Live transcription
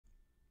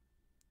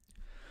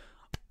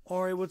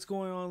Alright, what's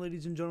going on,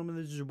 ladies and gentlemen?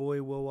 This is your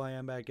boy Will. I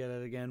am back at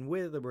it again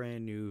with a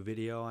brand new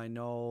video. I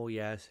know,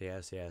 yes.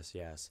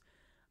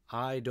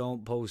 I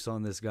don't post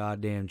on this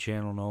goddamn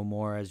channel no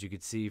more, as you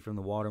can see from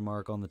the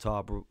watermark on the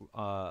top,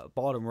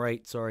 bottom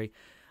right, sorry.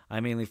 I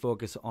mainly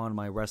focus on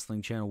my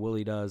wrestling channel.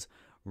 Willy does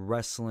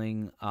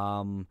wrestling,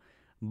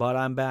 but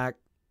I'm back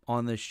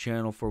on this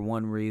channel for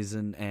one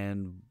reason,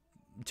 and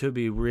to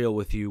be real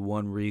with you,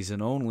 one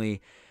reason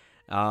only.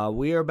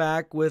 We are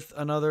back with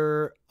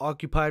another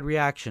OccXpied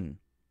reaction.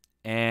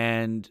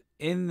 And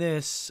in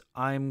this,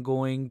 I'm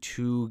going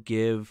to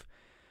give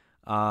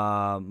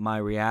my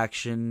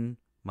reaction,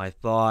 my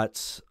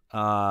thoughts,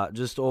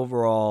 just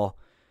overall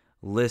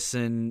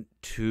listen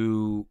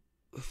to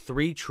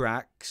 3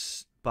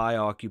 tracks by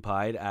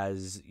OccXpied.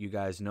 As you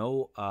guys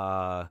know,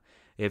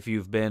 if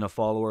you've been a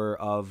follower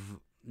of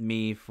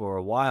me for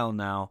a while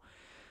now,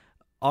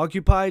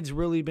 OccXpied's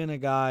really been a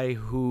guy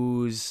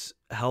who's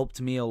helped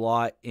me a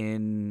lot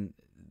in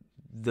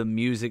the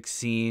music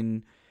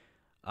scene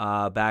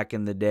back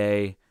in the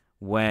day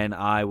when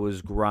I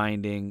was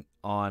grinding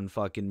on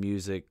fucking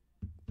music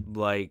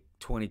like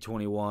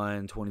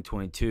 2021,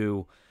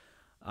 2022.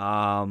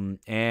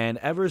 And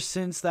ever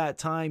since that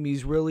time,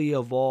 he's really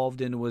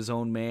evolved into his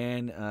own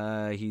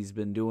man. He's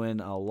been doing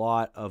a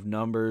lot of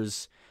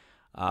numbers,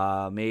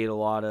 made a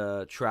lot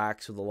of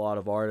tracks with a lot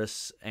of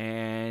artists,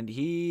 and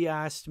he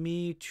asked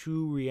me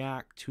to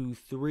react to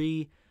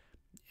 3,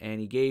 and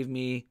he gave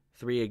me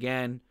 3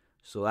 again.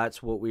 So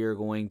that's what we are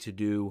going to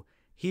do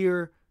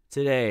here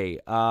today.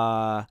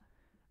 The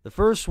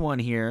first one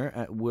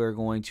here we're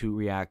going to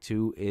react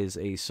to is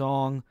a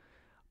song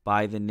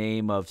by the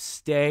name of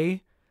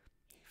Stay,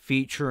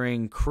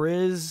 featuring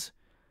Chris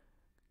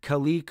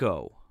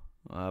Calico,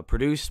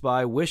 produced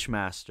by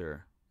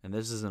Wishmaster, and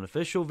this is an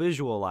official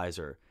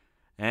visualizer.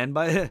 And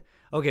by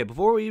okay,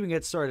 before we even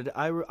get started,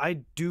 I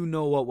do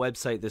know what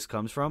website this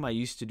comes from. I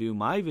used to do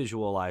my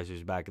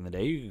visualizers back in the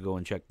day. You can go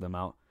and check them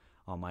out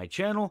on my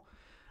channel.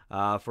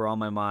 For On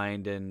My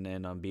Mind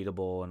and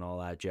Unbeatable and all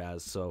that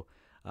jazz. So,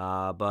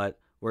 but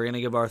we're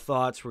gonna give our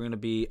thoughts. We're gonna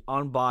be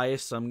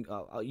unbiased.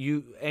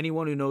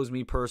 Anyone who knows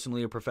me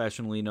personally or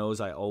professionally knows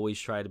I always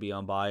try to be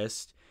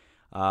unbiased.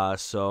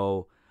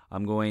 So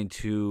I'm going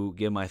to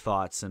give my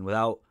thoughts, and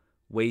without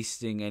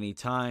wasting any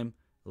time,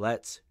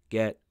 let's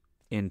get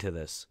into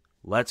this.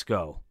 Let's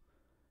go.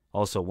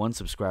 Also, 1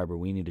 subscriber.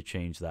 We need to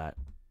change that.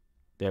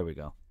 There we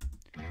go.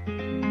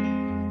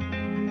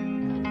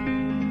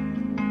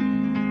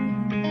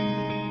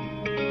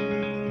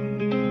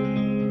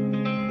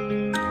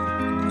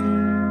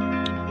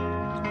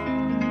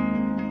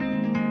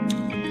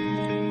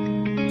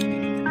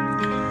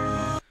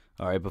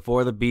 All right,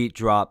 before the beat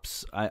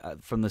drops,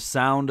 from the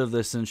sound of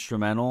this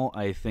instrumental,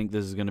 I think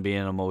this is going to be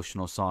an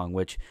emotional song,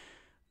 which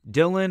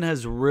Dylan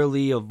has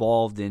really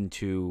evolved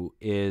into,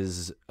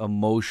 is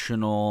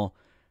emotional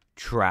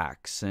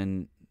tracks.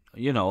 And,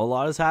 you know, a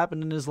lot has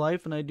happened in his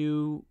life, and I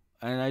do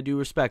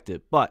respect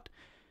it. But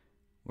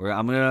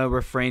I'm going to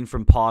refrain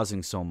from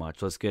pausing so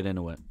much. Let's get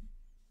into it.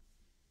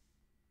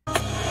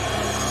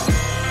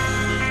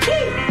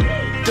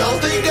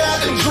 Don't think I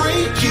can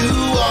drink you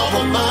off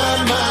of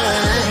my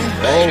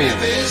mind, baby,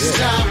 this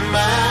time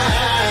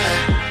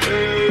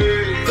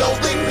don't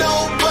think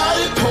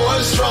nobody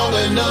poured strong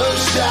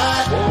enough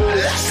shot.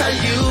 That's how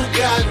you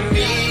got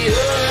me.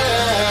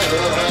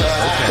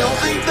 Don't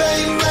think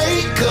they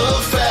make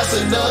a fast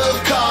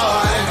enough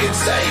car that can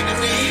take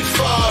me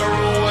far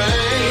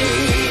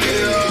away.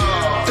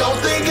 Don't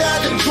think I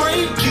can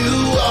drink you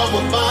off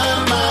of my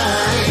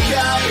mind.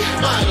 I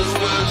might as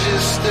well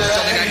just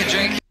don't think I can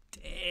drink.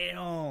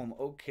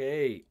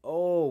 Okay.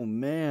 Oh,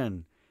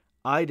 man.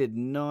 I did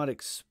not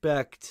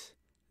expect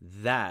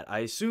that. I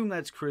assume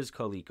that's Chris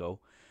Calico.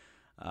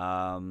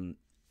 That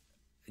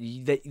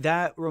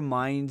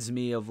reminds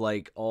me of,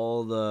 like,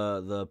 all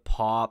the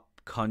pop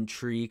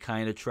country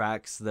kind of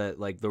tracks that,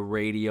 like, the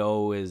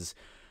radio is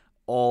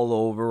all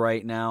over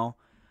right now,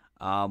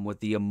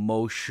 with the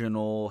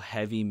emotional,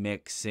 heavy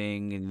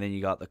mixing, and then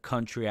you got the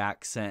country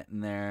accent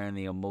in there and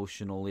the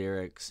emotional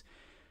lyrics.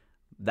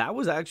 That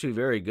was actually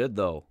very good,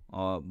 though.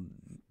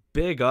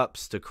 Big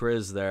ups to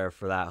Chris there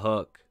for that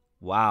hook.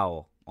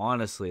 Wow.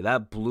 Honestly,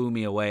 that blew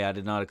me away. I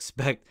did not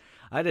expect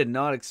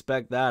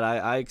that.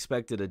 I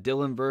expected a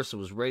Dylan verse that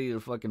was ready to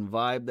fucking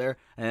vibe there,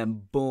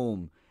 and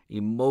boom,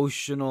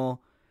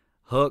 emotional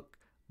hook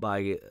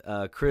by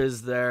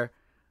Chris there.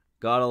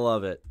 Gotta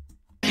love it.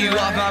 You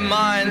off my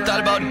mind, thought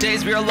about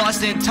days we were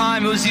lost in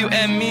time. It was you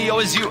and me,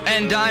 always you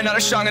and I. Not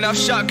a strong enough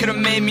shot could've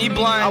made me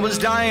blind. I was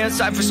dying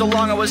inside for so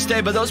long I would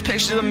stay, but those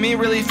pictures of me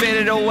really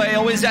faded away.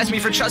 Always ask me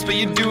for trust, but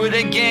you do it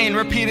again,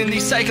 repeating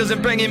these cycles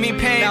and bringing me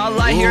pain. Now I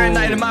lie here at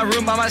night in my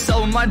room by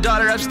myself with my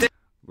daughter upstairs.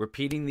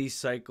 Repeating these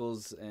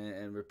cycles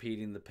and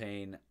repeating the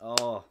pain.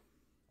 Oh,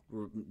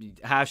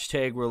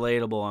 hashtag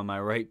relatable, am I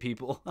right,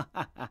 people?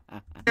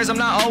 I'm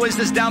not always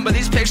this down, but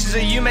these pictures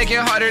of you make it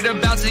harder to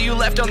bounce. That you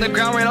left on the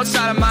ground right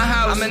outside of my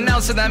house. I'm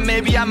announcing that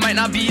maybe I might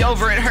not be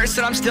over. It hurts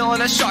that I'm still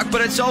in a shock,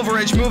 but it's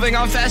overage. Moving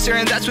on faster,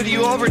 and that's what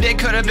you overdid.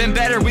 Could have been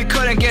better, we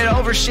couldn't get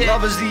over shit.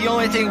 Love is the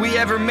only thing we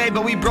ever made,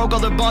 but we broke all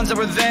the bonds that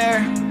were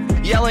there.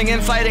 Yelling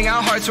and fighting,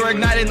 our hearts were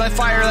ignited like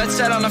fire that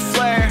set on a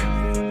flare.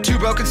 Two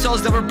broken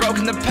souls that were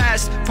broken in the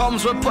past.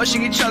 Problems with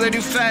pushing each other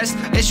too fast.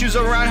 Issues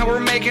around how we're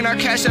making our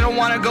cash. I don't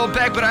want to go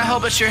back, but I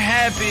hope that you're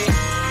happy.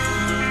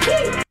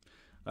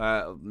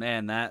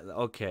 Man,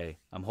 okay.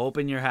 I'm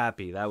hoping you're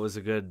happy. That was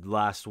a good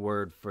last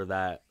word for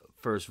that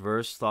first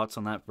verse. Thoughts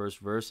on that first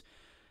verse?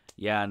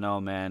 Yeah, no,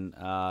 man.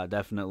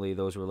 Definitely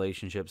those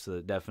relationships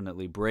that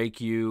definitely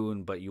break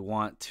you, but you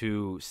want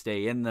to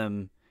stay in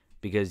them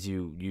because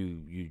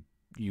you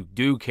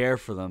do care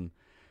for them.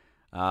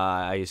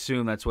 I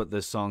assume that's what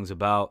this song's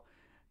about.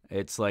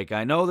 It's like,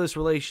 I know this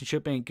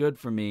relationship ain't good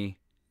for me,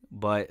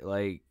 but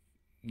like,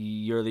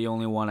 you're the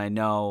only one I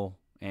know.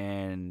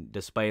 And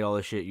despite all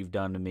the shit you've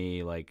done to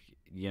me, like,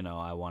 you know,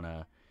 I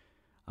wanna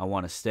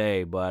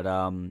stay. But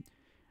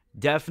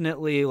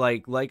definitely,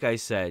 like I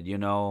said, you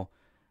know,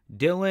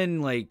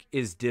 Dylan like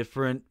is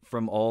different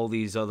from all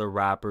these other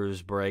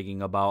rappers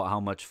bragging about how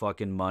much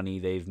fucking money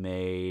they've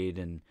made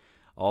and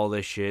all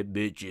this shit,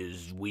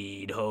 bitches,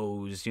 weed,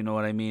 hoes. You know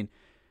what I mean?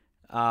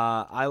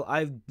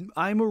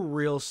 I'm a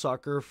real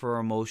sucker for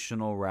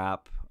emotional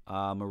rap.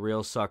 I'm a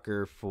real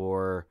sucker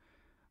for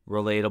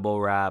relatable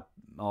rap,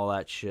 all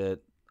that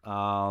shit.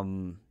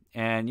 And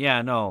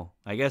yeah, no,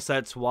 I guess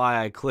that's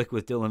why I click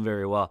with Dylan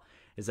very well,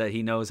 is that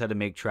he knows how to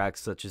make tracks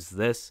such as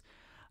this.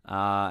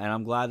 And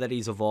I'm glad that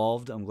he's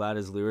evolved. I'm glad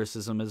his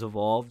lyricism has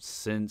evolved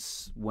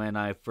since when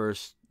I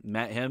first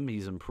met him.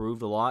 He's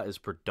improved a lot. His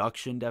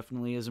production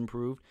definitely has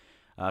improved.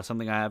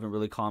 Something I haven't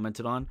really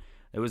commented on.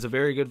 It was a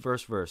very good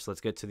first verse.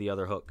 Let's get to the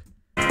other hook.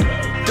 Don't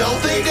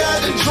think I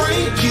can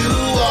drink you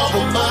off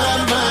of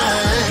my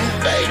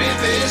mind, baby,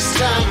 this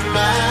time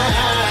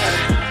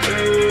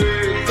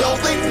don't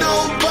think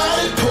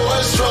nobody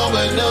poured strong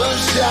enough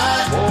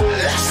shot.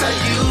 That's how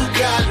you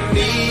got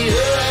me.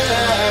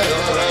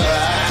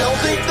 Don't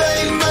think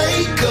they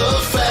make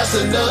a fast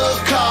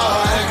enough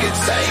car can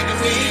take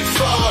me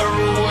far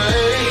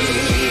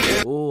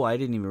away. Oh, I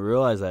didn't even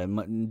realize that. I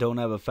don't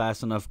have a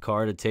fast enough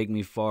car to take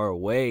me far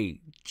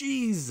away.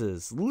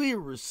 Jesus,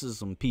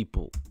 lyricism,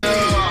 people.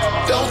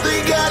 Don't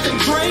think I can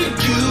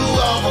drink you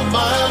off of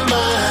my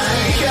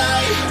mind.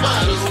 I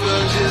might as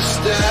well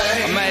just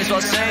stay. I might as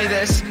well say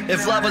this.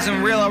 If love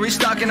wasn't real, are we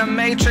stuck in a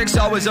matrix?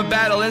 Always a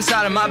battle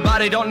inside of my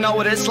body. Don't know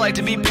what it's like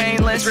to be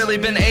painless. It's really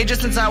been ages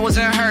since I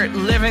wasn't hurt.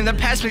 Living the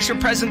past makes your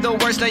present the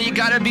worst. Now you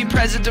gotta be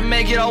present to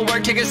make it all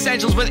work. Take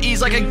essentials with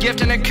ease like a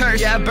gift and a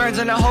curse. Yeah, it burns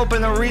into hope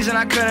and the reason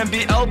I couldn't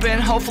be open.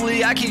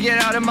 Hopefully I can get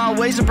out of my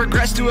ways and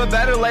progress to a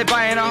better life,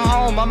 buying a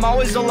home. I'm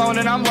always alone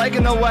and I'm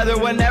liking the weather.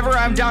 Whenever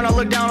I'm down, I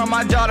look down on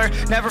my daughter.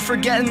 Never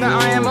forgetting that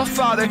I am a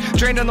father.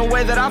 Drained in the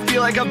way that I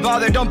feel like a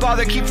bother. Don't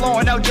bother, keep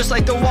flowing out just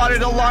like the water.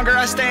 The longer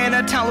I stay in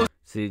a town.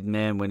 See,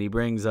 man, when he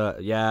brings up,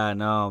 yeah,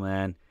 no,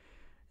 man,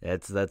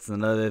 that's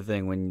another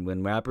thing.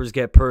 When rappers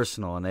get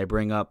personal and they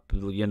bring up,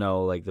 you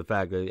know, like the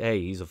fact that,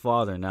 hey, he's a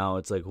father now,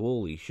 it's like,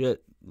 holy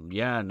shit,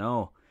 yeah,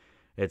 no,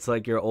 it's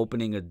like you're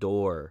opening a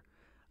door,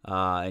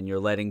 and you're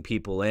letting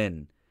people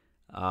in,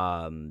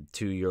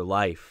 to your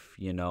life.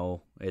 You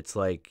know, it's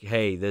like,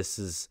 hey, this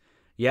is,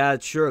 yeah,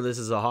 sure, this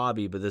is a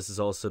hobby, but this is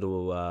also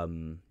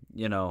to,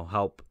 you know,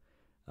 help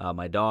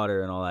my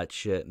daughter and all that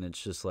shit. And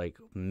it's just like,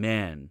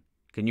 man.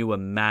 Can you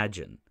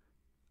imagine?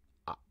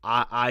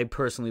 I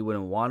personally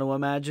wouldn't want to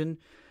imagine,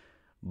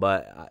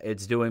 but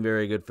it's doing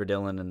very good for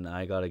Dylan, and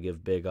I gotta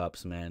give big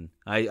ups, man.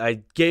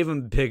 I gave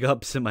him big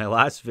ups in my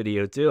last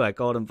video, too. I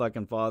called him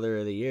fucking Father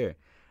of the Year,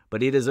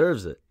 but he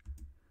deserves it.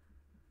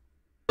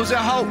 A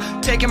hope,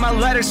 taking my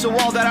letters to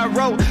all that I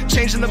wrote,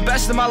 changing the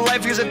best of my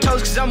life because of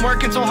toast, cause I'm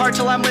working so hard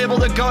till I'm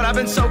labeled a goat. I've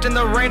been soaked in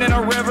the rain in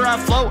a river I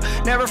float,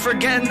 never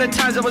forgetting the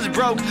times I was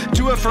broke.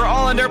 Do it for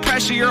all under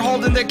pressure, you're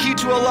holding the key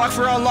to a lock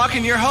for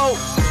unlocking your hope.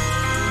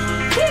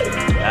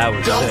 That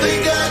was Don't sick.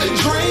 think I can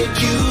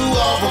drink you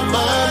off of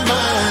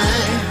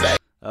my mind.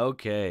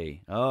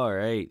 Okay, all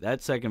right.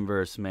 That second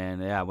verse,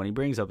 man, yeah, when he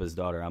brings up his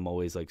daughter, I'm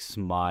always like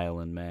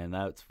smiling, man.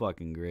 That's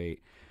fucking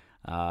great.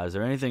 Is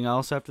there anything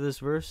else after this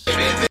verse?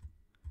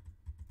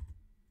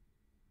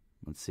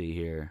 Let's see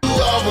here.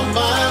 Off of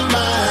my mind,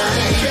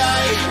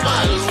 I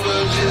might as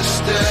well just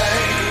stay.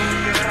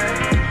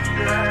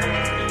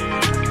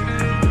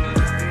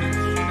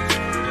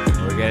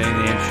 We're getting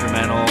the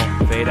instrumental,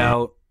 fade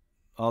out,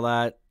 all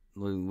that.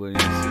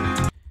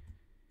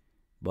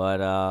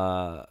 But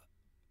I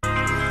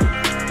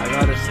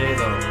gotta say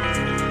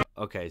though,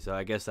 okay, so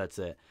I guess that's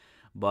it.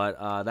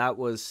 But that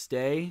was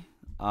Stay,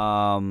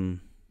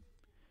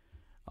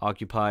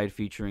 OccXpied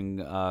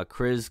featuring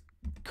Chris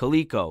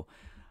Calico.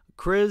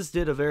 Chris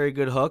did a very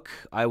good hook,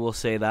 I will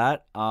say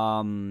that.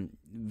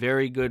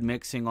 Very good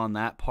mixing on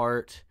that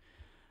part.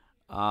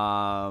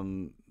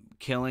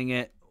 Killing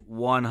it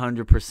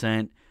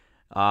 100%.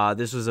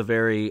 This was a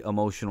very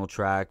emotional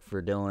track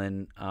for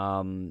Dylan.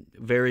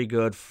 Very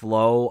good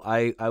flow.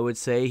 I would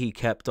say he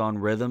kept on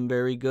rhythm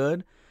very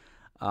good.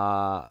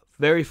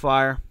 Very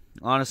fire,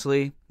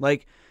 honestly.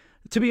 Like,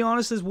 to be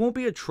honest, this won't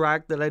be a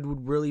track that I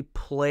would really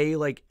play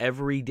like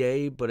every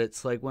day, but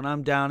it's like when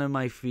I'm down in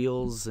my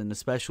feels, and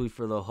especially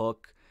for the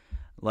hook,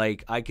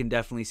 like I can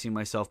definitely see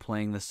myself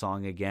playing this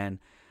song again.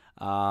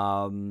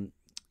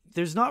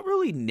 There's not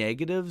really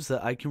negatives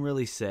that I can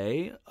really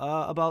say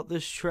about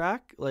this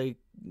track. Like,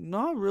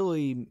 not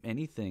really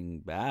anything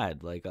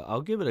bad. Like,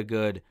 I'll give it a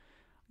good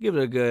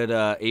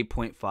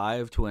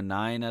 8.5 to a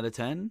 9 out of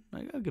 10.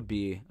 Like, I could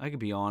be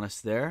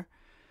honest there.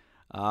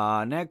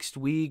 Next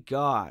we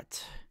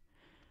got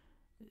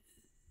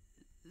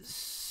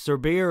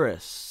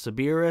Cerberus.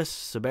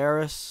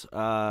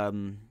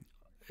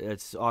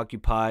 It's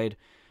OccXpied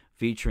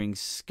featuring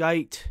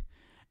Skite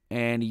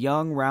and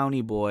Young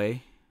Roundy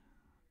Boy,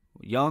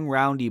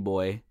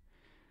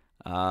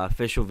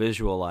 official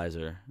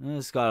visualizer.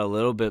 It's got a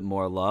little bit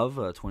more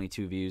love,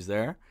 22 views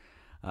there.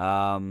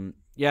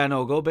 Yeah,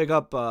 no, go big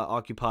up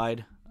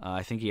OccXpied.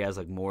 I think he has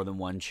like more than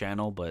one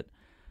channel, but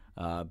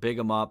big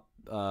him up.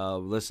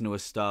 Listen to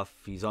his stuff.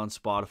 He's on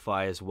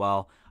Spotify as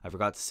well. I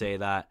forgot to say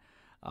that.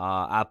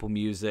 Apple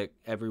Music,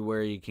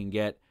 everywhere you can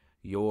get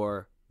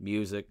your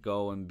music,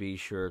 go and be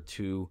sure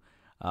to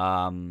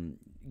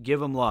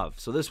give him love.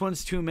 So this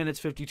one's 2 minutes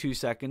 52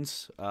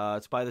 seconds.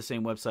 It's by the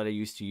same website I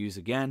used to use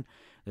again.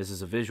 This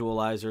is a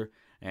visualizer,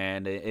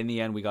 and in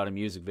the end we got a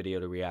music video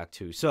to react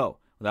to. So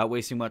without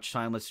wasting much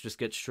time, let's just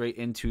get straight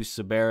into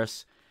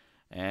Cerberus,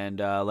 and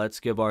let's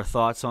give our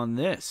thoughts on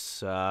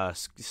this.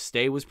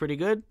 Stay was pretty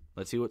good.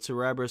 Let's see what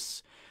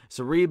Cerebus,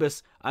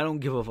 I don't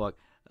give a fuck.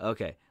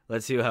 Okay,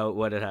 let's see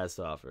what it has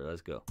to offer.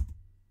 Let's go.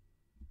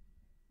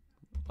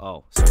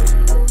 Oh, sorry.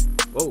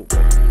 Whoa.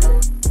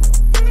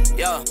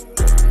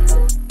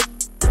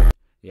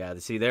 Yeah,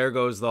 see, there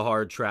goes the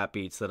hard trap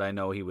beats that I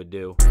know he would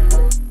do.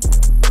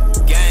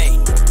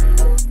 Gang.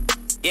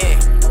 Yeah.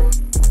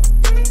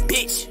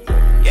 Bitch.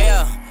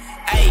 Yeah.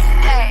 Hey,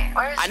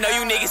 I know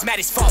you niggas mad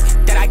as fuck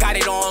that I got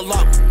it on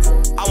lock.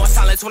 I want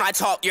silence when I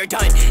talk, you're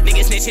done.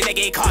 Niggas snitching, they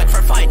get caught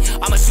for fun.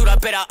 I'ma shoot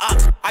up, better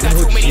up. I got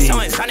too many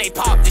sons, I ain't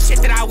pop. The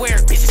shit that I wear,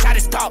 bitches try to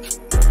stop.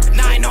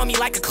 Nine on me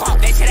like a clock.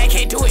 They say they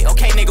can't do it,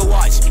 okay, nigga,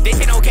 watch. They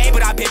say no game,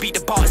 but I been beat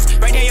the boss.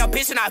 Right there, your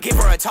bitch, and I'll give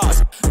her a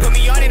toss. Put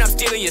me on and I'm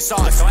stealing your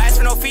sauce. Don't ask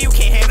for no fee, you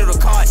can't handle the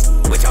cost.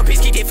 With your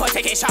bitch, get fucked,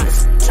 taking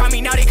shots. Try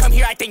me now, they come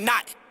here, I think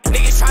not.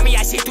 Niggas try me,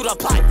 I see through the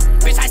plot.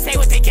 Bitch, I say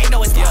what they can't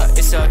know it's yeah,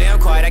 it's so damn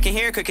quiet, I can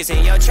hear crickets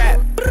in your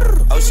trap.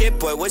 Oh shit,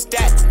 boy, what's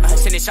that?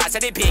 Sending shots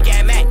at the big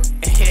and Mac.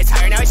 Hit it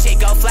tire, now it shit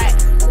go flat.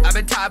 I've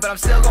been tired, but I'm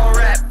still gonna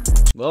rap.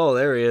 Oh,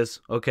 there he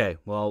is. Okay,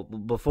 well,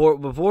 before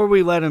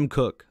we let him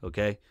cook,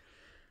 okay?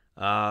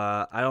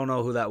 I don't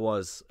know who that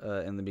was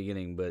in the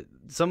beginning, but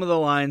some of the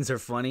lines are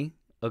funny,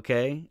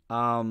 okay?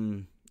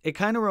 It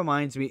kind of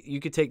reminds me, you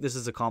could take this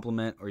as a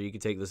compliment or you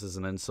could take this as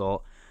an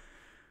insult.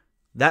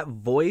 That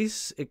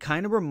voice, it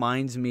kind of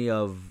reminds me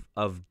of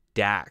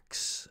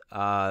Dax,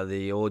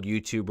 the old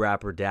YouTube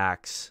rapper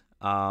Dax.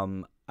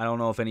 I don't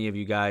know if any of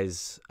you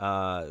guys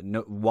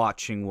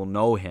watching will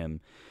know him,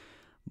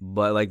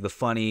 but like the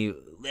funny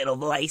little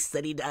voice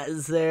that he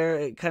does there,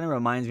 it kind of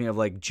reminds me of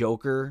like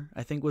Joker.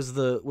 I think was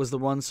the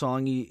one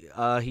song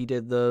he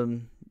did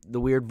the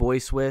weird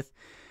voice with.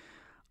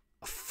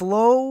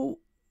 Flow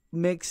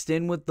mixed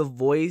in with the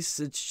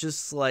voice, it's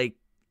just like,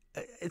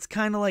 it's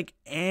kind of like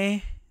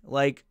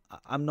like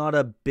I'm not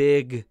a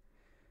big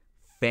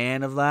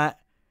fan of that,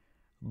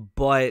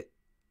 but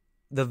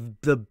the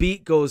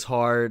beat goes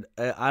hard.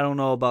 I don't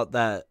know about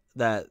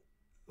that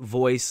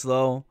voice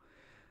though,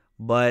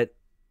 but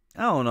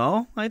I don't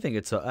know. I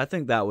think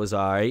that was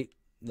alright.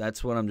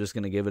 That's what I'm just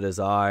gonna give it as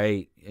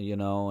alright, you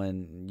know.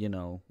 And you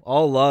know,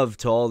 all love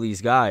to all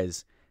these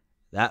guys.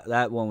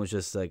 That one was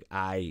just like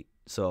aight.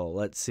 So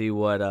let's see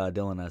what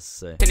Dylan has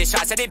to say.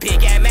 Shots at the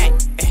big and Mac.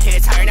 Hit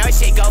it tire, now it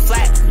shit go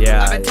flat.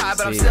 Yeah, I've been tired,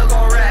 but I'm still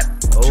gonna rap.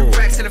 Two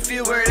racks in the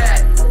field where it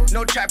at.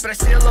 No trap, but I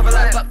still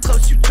overlap. Up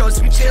close, you chose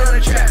to be chill in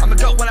a trap. I'm a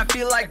goat when I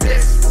feel like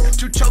this.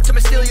 Too choked, I'ma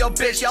steal your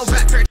bitch. Y'all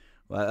rap her.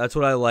 Well, that's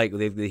what I like.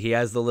 He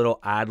has the little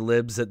ad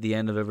libs at the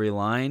end of every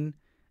line,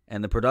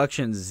 and the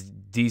production's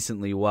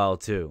decently well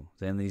too.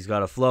 And he's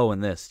got a flow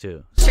in this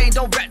too. Chain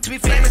don't rap to be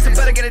famous, and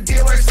better get a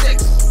deal or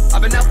 6.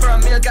 I've been out for a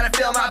meal, gotta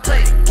fill my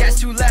plate. Gas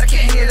too loud, I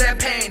can't hear that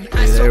pain.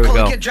 Okay, there we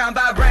go. Get drowned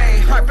by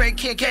rain. Heartbreak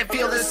kid can't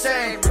feel the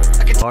same.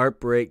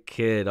 Heartbreak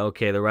Kid.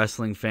 Okay, the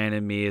wrestling fan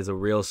in me is a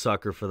real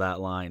sucker for that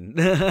line.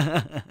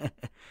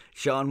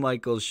 Shawn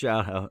Michaels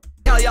shout out.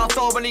 Tell y'all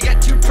fold when you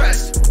get too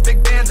pressed.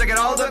 Big bands, I get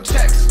all the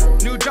checks.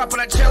 New drop when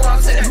I chill,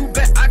 I'm saying who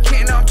bet I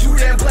can't, now I'm too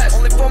damn blessed.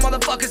 Only 4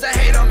 motherfuckers that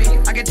hate on me.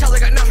 I can tell they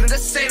got nothing to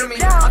say to me.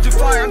 I'm too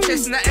far, I'm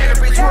chasing the air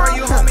bridge. Where are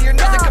you, homie? You're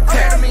nothing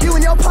compared to me. You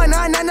and your partner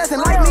are not nothing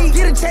like me.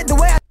 Get a check the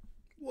way I...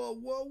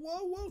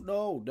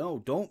 Whoa.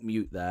 No, don't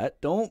mute that.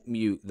 Don't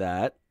mute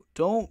that.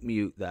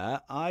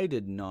 I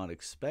did not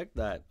expect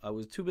that. I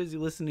was too busy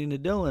listening to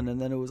Dylan,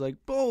 and then it was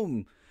like,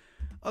 boom.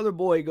 Other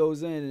boy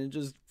goes in and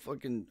just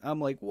fucking, I'm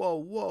like,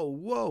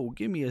 whoa,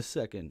 give me a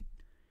second.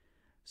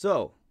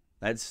 So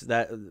that's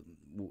that.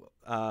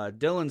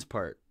 Dylan's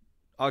part,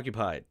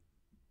 Occupied.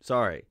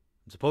 Sorry,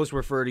 I'm supposed to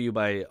refer to you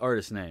by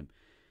artist name.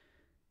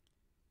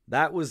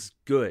 That was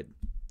good.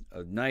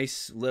 A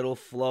nice little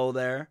flow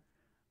there.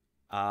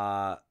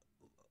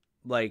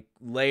 Like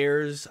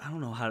layers. I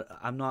don't know how.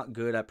 I'm not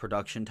good at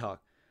production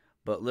talk,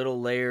 but little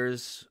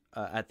layers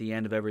at the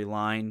end of every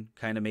line,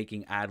 kind of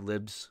making ad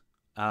libs.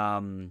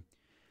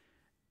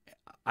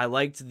 I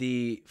liked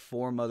the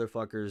 4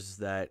 motherfuckers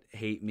that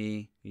hate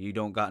me. You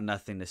don't got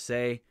nothing to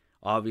say.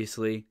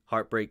 Obviously,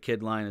 Heartbreak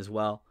Kid line as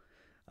well.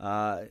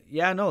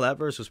 Yeah, no, that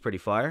verse was pretty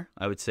fire.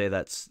 I would say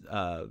that's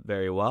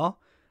very well.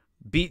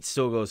 Beat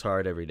still goes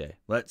hard every day.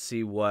 Let's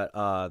see what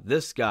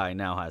this guy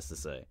now has to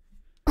say.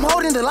 I'm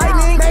holding the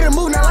lightning, made a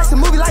move now like some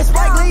movie like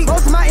Spike Lee.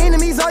 Most of my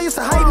enemies all used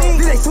to hype me.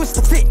 Then they switch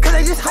the fit, cause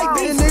they just hype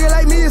me. A nigga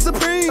like me is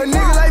supreme. A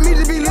nigga like me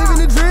to be living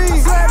the dream. I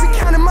swear I be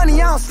counting money,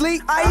 I don't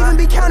sleep. I even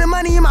be counting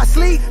money in my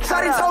sleep.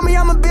 Shawty told me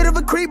I'm a bit of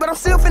a creep, but I'm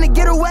still finna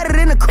get her wetter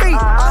than a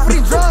creep. Off of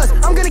these drugs,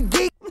 I'm gonna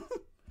geek.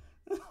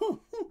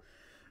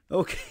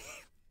 Okay.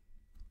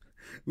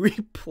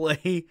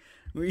 Replay.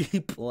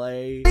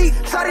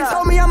 Shawty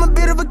told me I'm a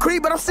bit of a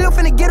creep, but I'm still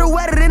finna get her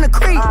wetter than a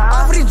creep.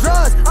 Off of these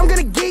drugs, I'm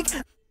gonna geek.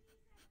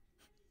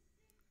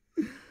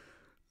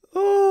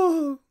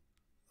 Oh,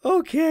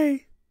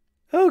 okay.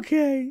 Who's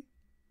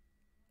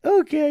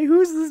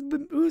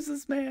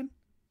this man?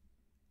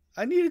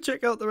 I need to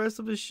check out the rest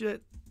of his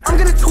shit. I'm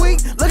gonna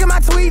tweet, look at my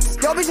tweets.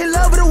 Yo, bitch in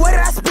love with the way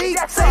that I speak.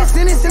 Say a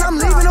sentence and I'm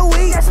leaving a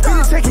week. Spin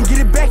a check and get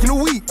it back in a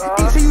week.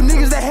 Each of you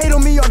niggas that hate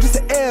on me, y'all just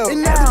an L. They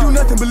never do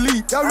nothing but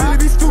leak. Y'all really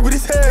be stupid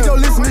as hell. Yo,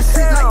 listen to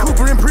shit like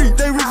Cooper and Pre.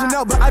 They reaching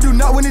out, but I do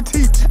not want to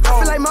teach. I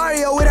feel like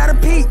Mario without a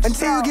peach.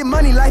 Until you get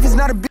money, life is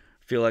not a bitch.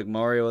 Feel like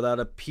Mario without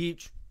a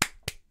peach.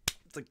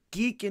 It's a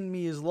geek in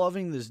me is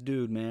loving this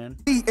dude, man.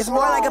 It's more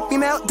like a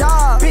female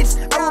dog. Bitch,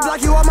 I will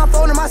block you on my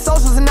phone and my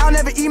socials and I'll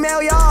never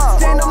email y'all.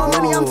 Stand on my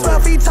money, I'm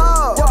 12 feet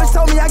tall. Yo, bitch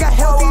told me I got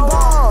healthy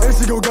balls. And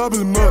she go gobble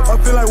him up. I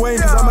feel like Wayne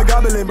cause I'm a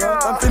goblin, bro.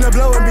 I'm finna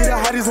blow and be the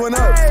hottest one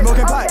up.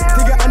 Smoking pot,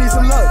 nigga, I need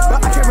some love.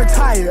 But I can't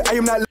retire, I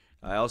am not.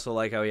 I also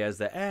like how he has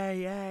the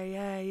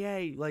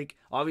hey. Like,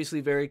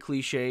 obviously very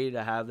cliche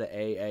to have the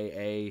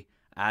a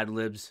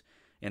ad-libs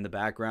in the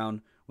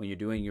background when you're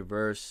doing your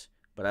verse.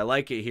 But I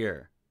like it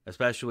here.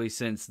 Especially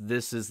since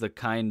this is the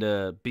kind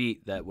of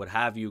beat that would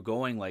have you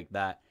going like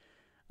that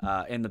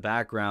in the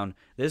background.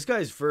 This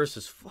guy's verse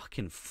is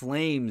fucking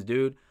flames,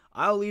 dude.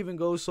 I'll even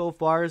go so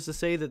far as to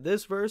say that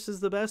this verse is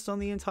the best on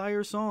the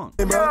entire song.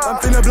 I'm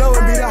finna blow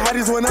and be the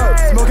hottest one up.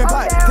 Smoking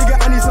pot, nigga,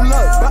 I need some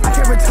love. But I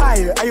can't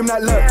retire, I am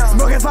not love.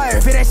 Smoking fire,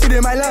 feel that shit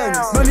in my lungs.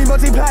 Money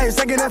multiplier,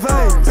 second that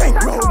fame.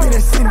 Bankroll been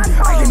ascending.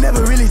 I can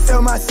never really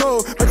sell my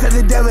soul. But to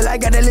the devil, I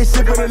gotta let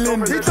shit for the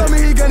limit. He told me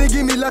he gonna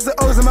give me lots of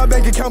O's in my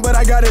bank account, but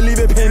I gotta leave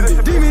it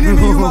pending. Demon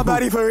in me, you my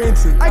body for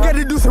instance. I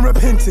gotta do some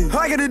repenting.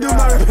 I gotta do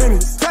my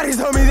repentance. Shawty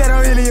told me that I'm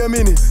really a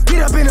menace.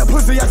 Get up in a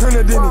pussy, I turn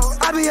to dentist.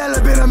 I be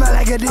hella bit, I'm out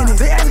like a dentist.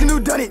 They asking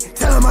who done it,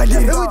 tell them I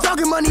did it. If we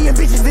talking money and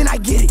bitches, then I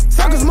get it.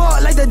 Circles more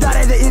like the dot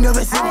at the end of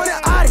a sentence. I want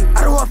an audit,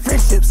 I don't want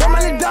friendships. So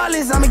my little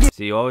darlings, I'ma get.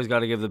 See, you always got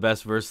to give the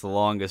best verse the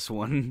longest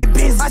one.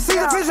 I see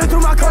the picture through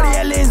my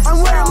cardiac lens.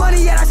 I'm wearing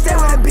money, yet I stay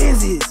where the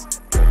Benz is.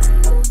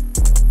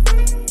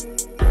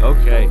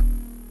 Okay.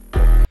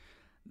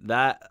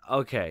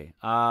 Okay.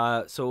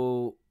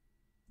 So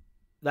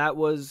that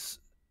was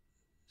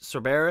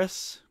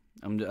Cerberus.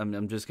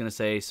 I'm just gonna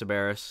say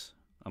Cerberus.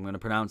 I'm gonna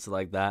pronounce it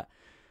like that.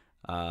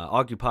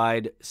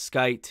 Occupied,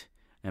 Skite,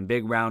 and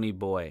Big Roundy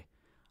Boy.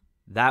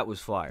 That was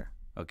fire.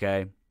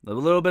 Okay, a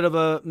little bit of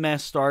a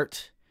mess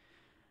start,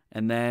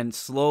 and then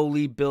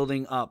slowly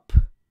building up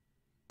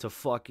to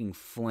fucking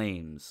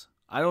flames.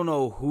 I don't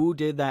know who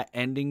did that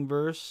ending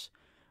verse,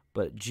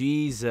 but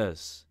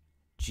Jesus,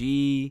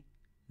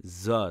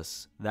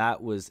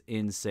 that was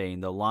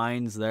insane. The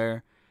lines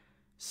there,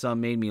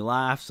 some made me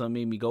laugh, some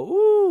made me go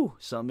ooh,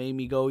 some made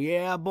me go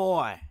yeah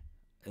boy.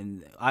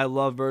 And I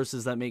love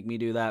verses that make me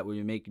do that, where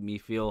you're making me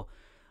feel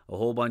a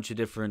whole bunch of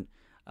different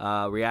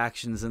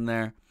reactions in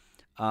there.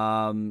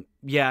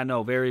 Yeah,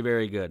 no, very,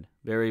 very good.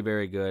 Very,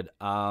 very good.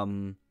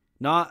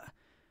 Not,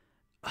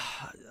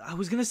 I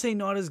was going to say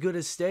not as good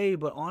as Stay,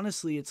 but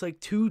honestly, it's like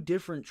 2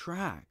 different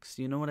tracks.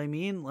 You know what I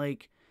mean?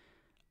 Like,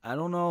 I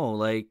don't know.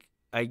 Like,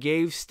 I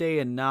gave Stay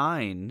a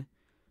 9,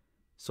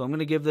 so I'm going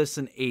to give this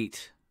an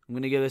 8. I'm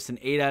going to give this an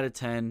 8 out of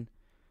 10.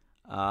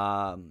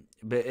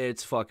 But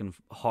it's fucking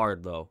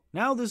hard, though.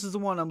 Now, this is the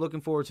one I'm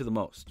looking forward to the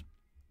most.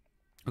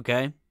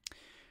 Okay?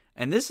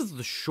 And this is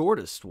the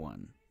shortest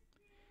one.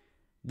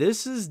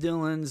 This is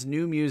Dylan's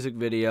new music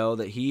video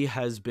that he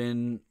has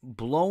been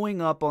blowing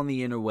up on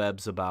the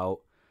interwebs about.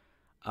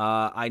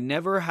 I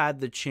never had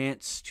the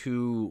chance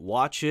to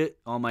watch it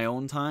on my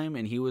own time,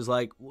 and he was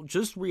like, well,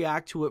 just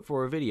react to it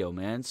for a video,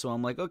 man. So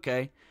I'm like,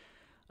 okay.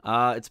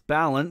 It's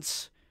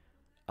Balance.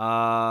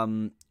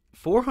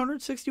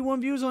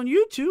 461 views on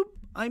YouTube.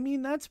 I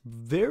mean, that's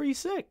very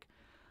sick.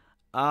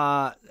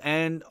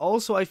 And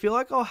also, I feel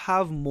like I'll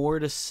have more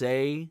to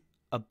say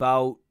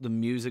about the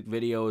music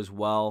video as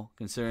well,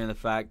 considering the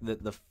fact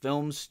that the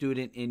film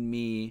student in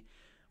me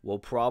will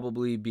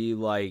probably be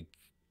like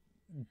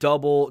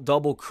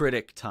double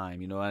critic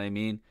time, you know what I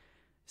mean?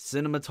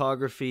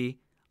 Cinematography,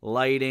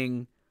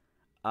 lighting,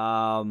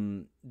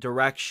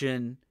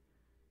 direction,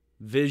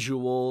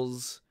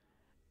 visuals,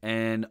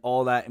 and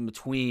all that in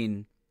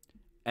between.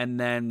 And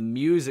then the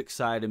music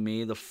side of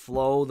me, the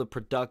flow, the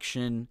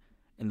production,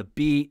 and the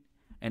beat,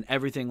 and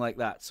everything like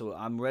that. So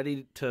I'm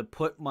ready to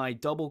put my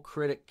double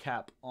critic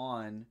cap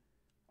on.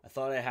 I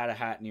thought I had a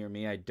hat near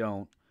me. I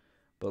don't.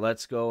 But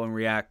let's go and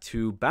react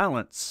to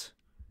Balance.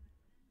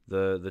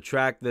 The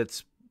track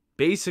that's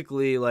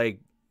basically like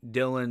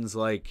Dylan's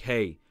like,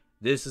 hey,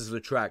 this is the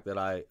track that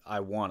I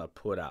want to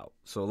put out.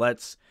 So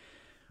let's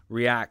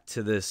react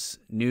to this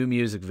new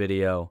music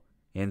video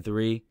in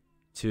 3,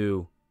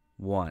 2,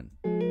 1.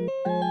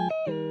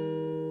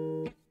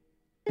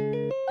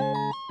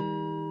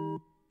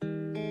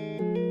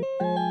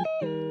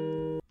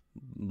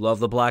 Love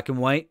the black and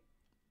white.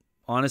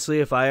 Honestly,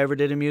 if I ever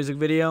did a music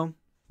video,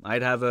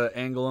 I'd have an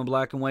angle in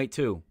black and white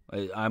too.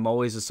 I'm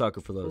always a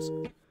sucker for those.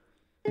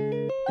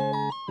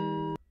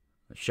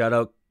 Shout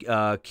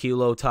out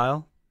Kilo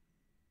Tile.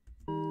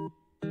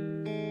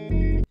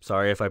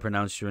 Sorry if I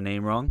pronounced your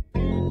name wrong.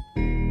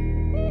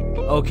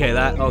 Okay,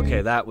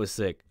 that was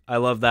sick. I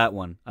love that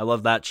one. I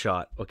love that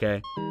shot.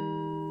 Okay,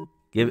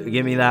 give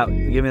me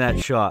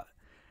that shot.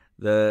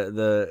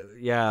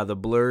 The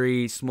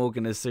blurry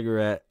smoking a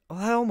cigarette. Oh,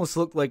 that almost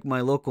looked like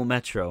my local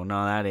metro.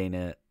 No, that ain't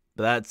it.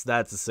 But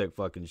that's a sick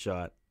fucking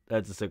shot.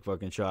 That's a sick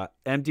fucking shot.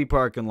 Empty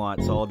parking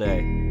lots all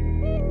day.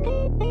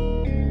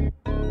 Getting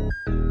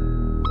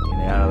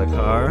out of the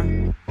car.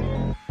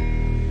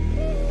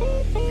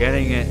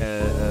 Getting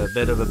a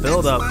bit of a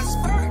build up.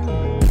 That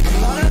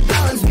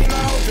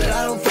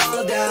I don't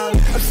fall down.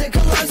 I'm sick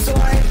of love, so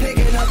I ain't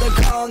picking up the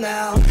call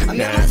now. I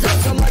made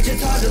myself so much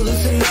it's hard to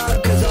loosen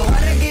up, cause all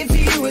I give to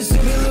you is to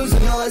be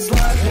losing all this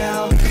love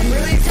now. I'm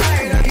really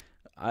tired of you.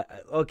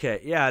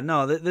 Okay, yeah,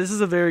 no, this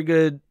is a very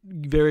good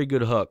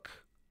hook.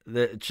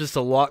 It's just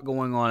a lot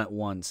going on at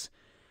once.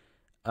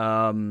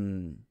 I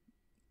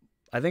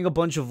think a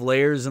bunch of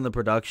layers in the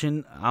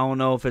production. I don't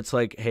know if it's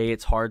like, hey,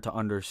 it's hard to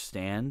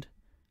understand.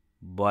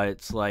 But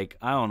it's like,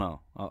 I don't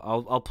know.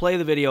 I'll play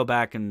the video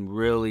back and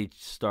really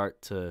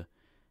start to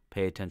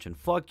pay attention.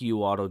 Fuck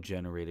you,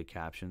 auto-generated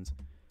captions.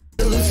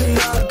 Loosen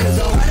up, cause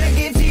all I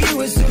give to you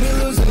is to be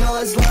losing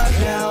all this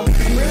love now.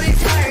 I'm really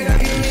tired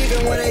of you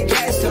leaving when it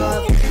gets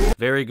tough.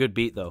 Very good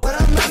beat, though. But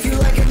I love you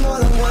like it more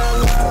than what I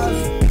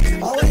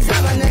love. Always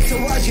have my neck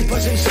to watch you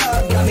push and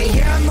shove. Got me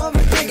here, I'm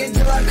overthinking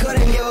till I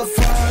couldn't give a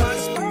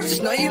fuck.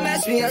 Just know you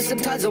mess me up,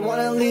 sometimes I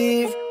wanna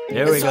leave.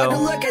 There we go. It's hard to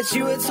look at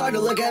you, it's hard to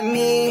look at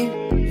me.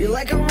 You're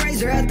like a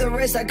razor at the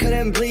wrist, I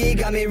couldn't bleed.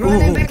 Got me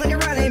running back like a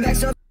running back,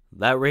 so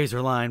that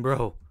razor line,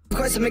 bro. of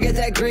course I'ma get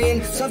that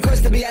green. So of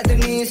course to be at the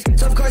knees.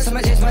 So of course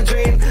I'ma chase my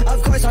dream.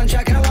 Of course on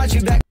track and I want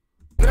you back.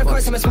 But of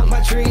course I'ma smoke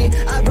my tree.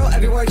 I wrote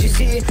every word you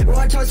see. Roll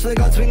our toast for the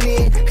goals we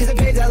need. Cause I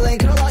paved that lane,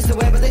 could've lost the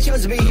way, but they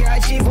chose to be here. I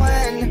achieve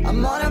when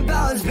I'm on a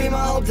balance beam,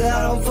 I hope that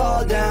I don't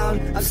fall down.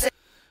 I'm sick.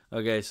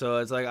 Okay, so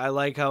it's like, I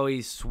like how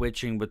he's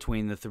switching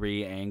between the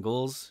 3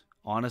 angles.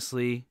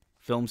 Honestly,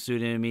 film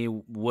student in me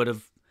would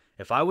have,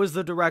 if I was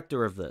the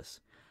director of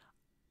this,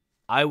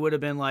 I would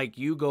have been like,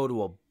 you go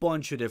to a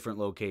bunch of different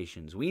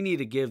locations. We need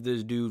to give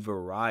this dude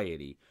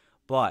variety.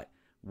 But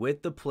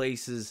with the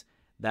places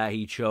that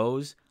he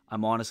chose,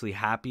 I'm honestly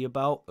happy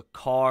about. A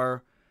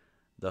car,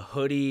 the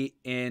hoodie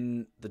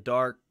in the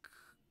dark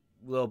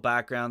little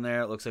background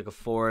there. It looks like a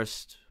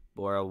forest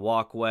or a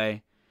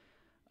walkway.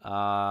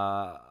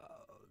 The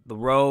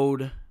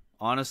road.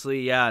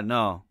 Honestly, yeah,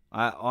 no.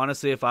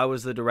 Honestly, if I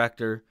was the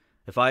director,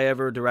 if I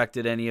ever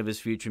directed any of his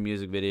future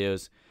music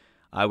videos,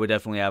 I would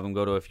definitely have him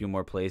go to a few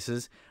more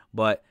places.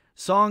 But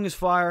song is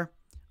fire.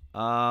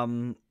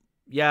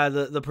 Yeah,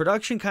 the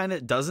production kind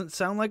of doesn't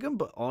sound like him,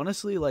 but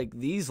honestly, like,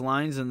 these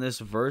lines in this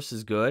verse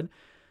is good.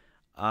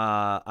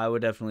 I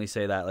would definitely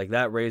say that. Like,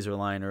 that razor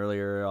line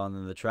earlier on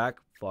in the track,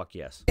 fuck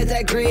yes. Get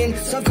that green,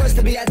 so of course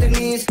to be at the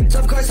knees. So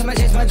of course I'ma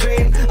chase my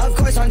dream. Of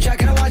course on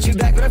track and I want you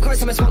back, but of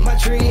course I'ma smoke my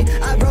tree.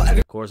 I wrote every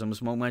Of course I'm gonna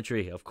smoke my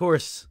tree. Of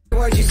course.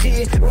 word you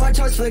see. Roll our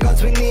toast for the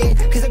goals we need.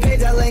 Cause I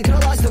paved that lane,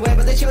 could've lost the way,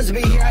 but they chose to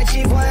be here. I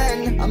achieve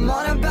when I'm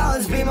on a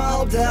balance beam, I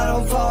hope that I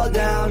don't fall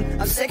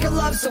down. I'm sick of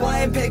love, so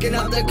I ain't picking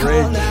up the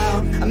call now.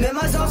 I'm in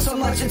myself so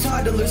much it's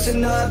hard to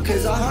loosen up.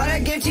 Cause all I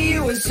give to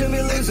you is to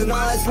me losing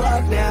all this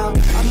love now.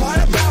 I'm on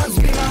a balance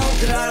beam, I hope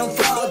that I don't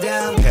fall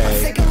down. I'm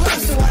sick of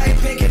love, so I ain't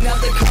picking up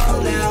the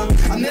call now.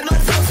 I'm in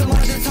myself so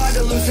much it's hard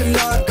to loosen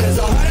up. Cause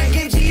all I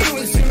give to you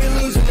is to me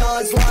losing all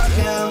this love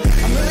now.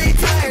 I'm really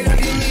tired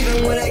of you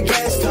leaving when it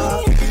gets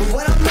tough. But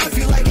when I'm left,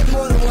 you like it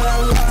more than what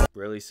I love.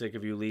 Really sick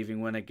of you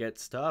leaving when it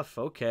gets tough.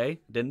 Okay.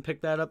 Didn't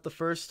pick that up the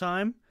first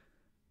time.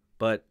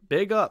 But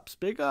big ups,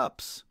 big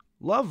ups.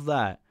 Love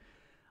that.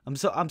 I'm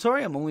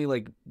sorry I'm only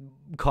like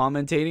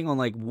commentating on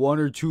like 1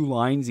 or 2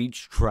 lines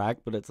each track,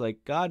 but it's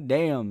like, god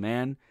damn,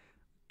 man.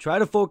 Try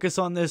to focus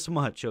on this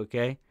much,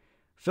 okay?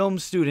 Film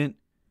student,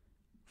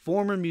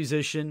 former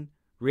musician,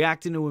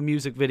 reacting to a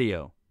music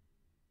video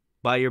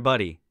by your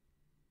buddy.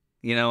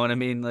 You know what I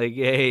mean? Like,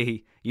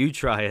 hey, you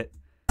try it.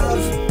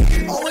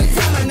 Always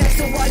have my next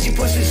So why'd you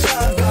push and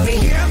shove? Got me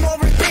here, I'm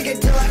overthinking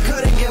till I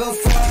couldn't give a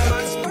fuck.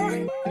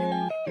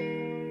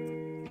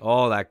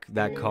 Oh,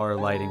 that car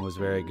lighting was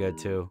very good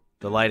too.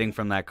 The lighting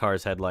from that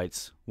car's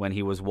headlights when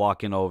he was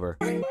walking over.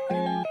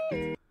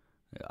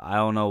 I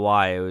don't know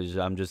why.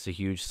 I'm just a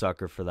huge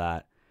sucker for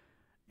that.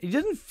 He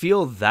didn't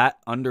feel that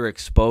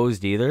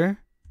underexposed either.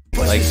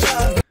 Like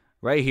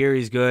right here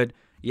he's good.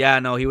 Yeah,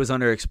 no, he was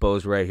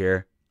underexposed right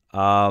here.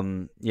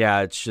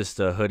 Yeah, it's just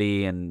a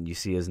hoodie and you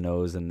see his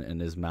nose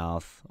and his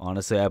mouth.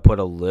 Honestly, I put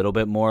a little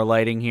bit more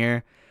lighting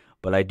here,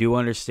 but I do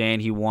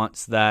understand he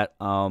wants that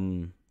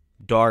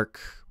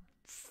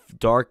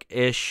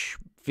dark-ish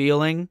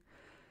feeling.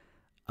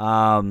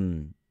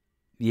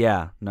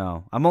 Yeah,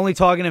 no. I'm only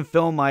talking in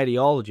film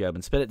ideology. I've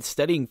been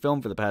studying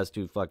film for the past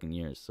 2 fucking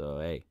years, so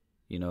hey,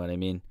 you know what I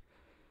mean?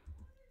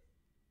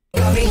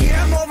 Got me here,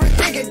 I'm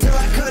overthinking till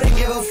I couldn't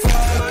give a fuck.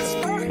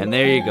 And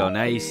there you go.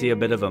 Now you see a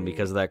bit of him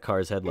because of that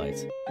car's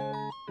headlights.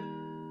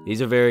 These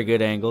are very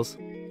good angles.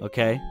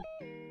 Okay.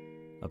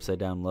 Upside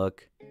down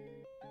look.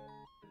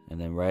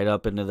 And then right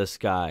up into the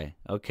sky.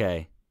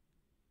 Okay.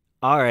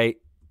 All right.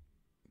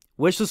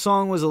 Wish the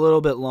song was a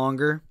little bit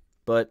longer,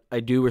 but I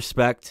do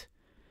respect.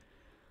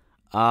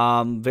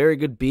 Very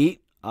good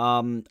beat.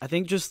 I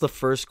think just the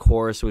first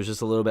chorus was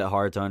just a little bit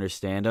hard to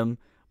understand him,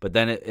 but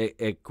then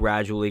it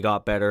gradually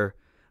got better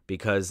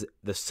because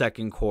the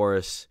second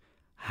chorus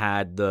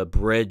had the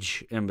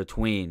bridge in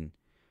between,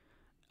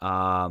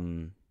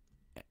 and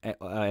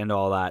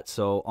all that.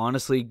 So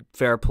honestly,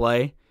 fair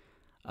play.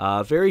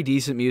 Very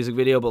decent music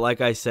video, but like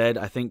I said,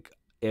 I think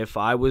if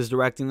I was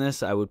directing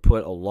this, I would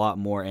put a lot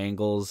more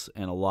angles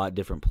and a lot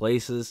different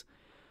places.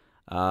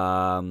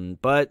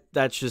 But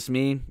that's just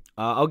me.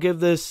 I'll give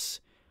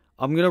this,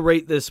 I'm going to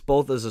rate this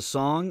both as a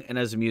song and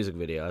as a music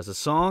video. As a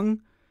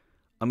song,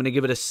 I'm going to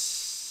give it a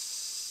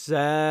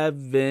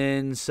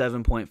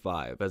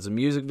 7.5. As a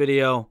music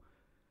video,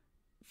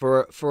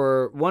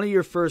 for one of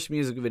your first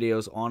music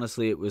videos,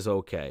 honestly, it was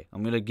okay.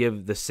 I'm going to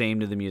give the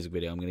same to the music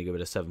video. I'm going to give it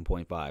a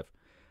 7.5.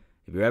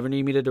 If you ever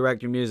need me to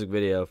direct your music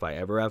video, if I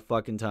ever have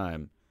fucking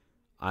time,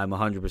 I'm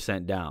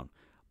 100% down.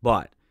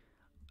 But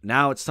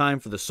now it's time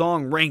for the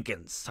song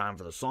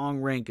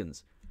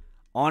rankings.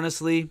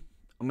 Honestly,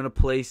 I'm going to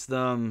place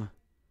them.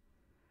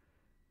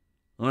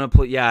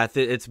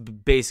 It's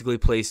basically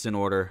placed in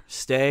order.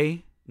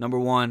 Stay, number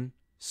 1,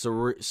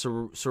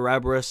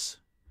 Cerebrus,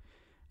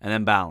 and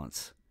then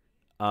Balance.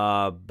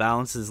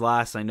 Balance is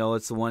last. I know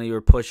it's the one you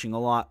were pushing a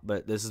lot,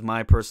 but this is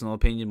my personal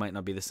opinion. Might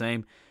not be the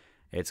same.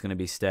 It's going to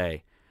be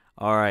Stay.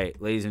 All right,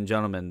 ladies and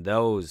gentlemen,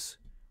 those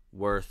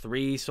were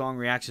 3 song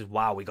reactions.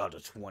 Wow, we got to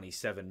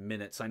 27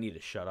 minutes. I need to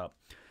shut up.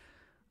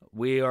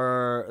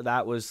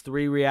 That was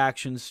 3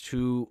 reactions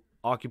to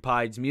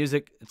OccXpied's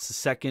music. It's the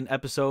 2nd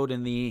episode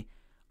in the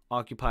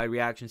OccXpied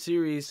reaction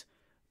series.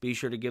 Be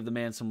sure to give the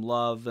man some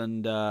love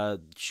and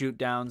shoot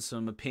down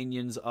some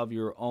opinions of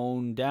your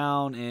own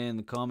down in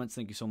the comments.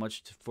 Thank you so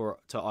much to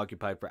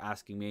OccXpied for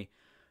asking me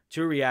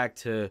to react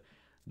to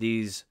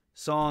these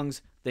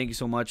songs. Thank you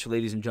so much,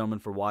 ladies and gentlemen,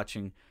 for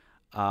watching.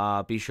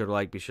 Be sure to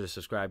like, be sure to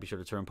subscribe, be sure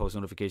to turn post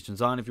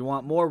notifications on. If you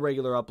want more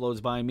regular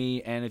uploads by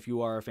me, and if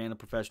you are a fan of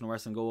professional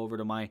wrestling, go over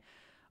to my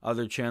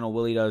other channel,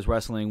 Willy Does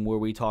Wrestling, where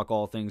we talk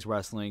all things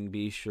wrestling.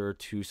 Be sure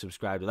to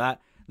subscribe to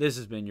that. This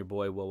has been your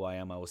boy,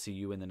 Willym. I will see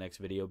you in the next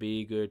video.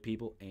 Be good,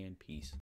 people, and peace.